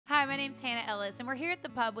my name's Hannah Ellis, and we're here at the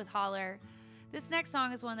pub with Holler. This next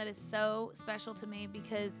song is one that is so special to me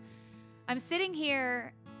because I'm sitting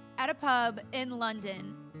here at a pub in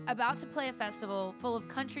London about to play a festival full of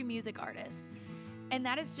country music artists. And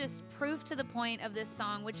that is just proof to the point of this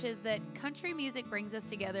song, which is that country music brings us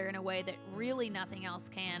together in a way that really nothing else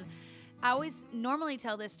can. I always normally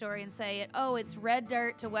tell this story and say, oh, it's red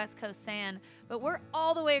dirt to West Coast sand, but we're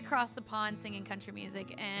all the way across the pond singing country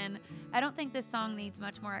music, and I don't think this song needs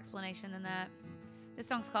much more explanation than that. This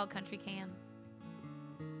song's called Country Can.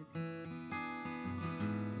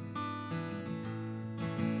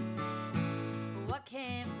 What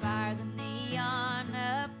can fire the neon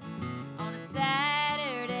up on a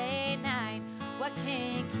Saturday night? What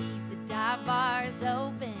can keep the dive bars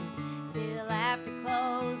open till after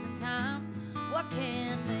closing time? What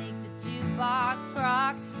can make the jukebox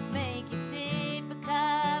rock, make you tip a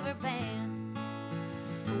cover band?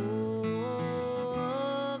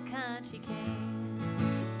 Oh, country can.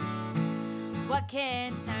 What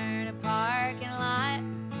can turn a parking lot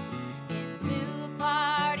into a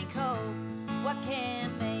party cove? What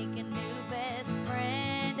can make a new best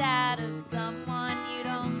friend out of someone you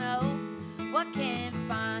don't know? What can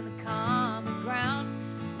find the common ground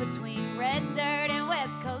between red dirt and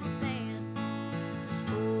West Coast sand?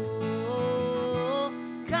 Oh,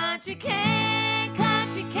 country can,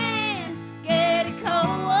 get a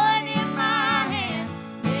cold one in my hand.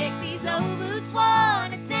 Make these old boots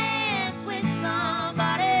wanna dance with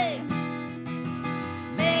somebody.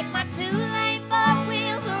 Make my two-lane four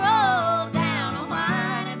wheels roll down a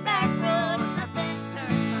winding back road. Nothing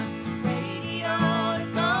turns my radio to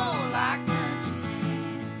gold like country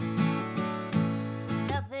can.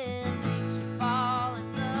 Nothing makes you fall in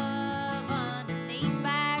love underneath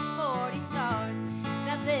back 40 stars.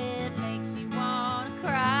 Nothing makes you wanna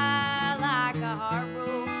cry like a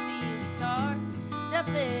heart-broke steel guitar.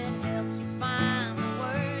 Nothing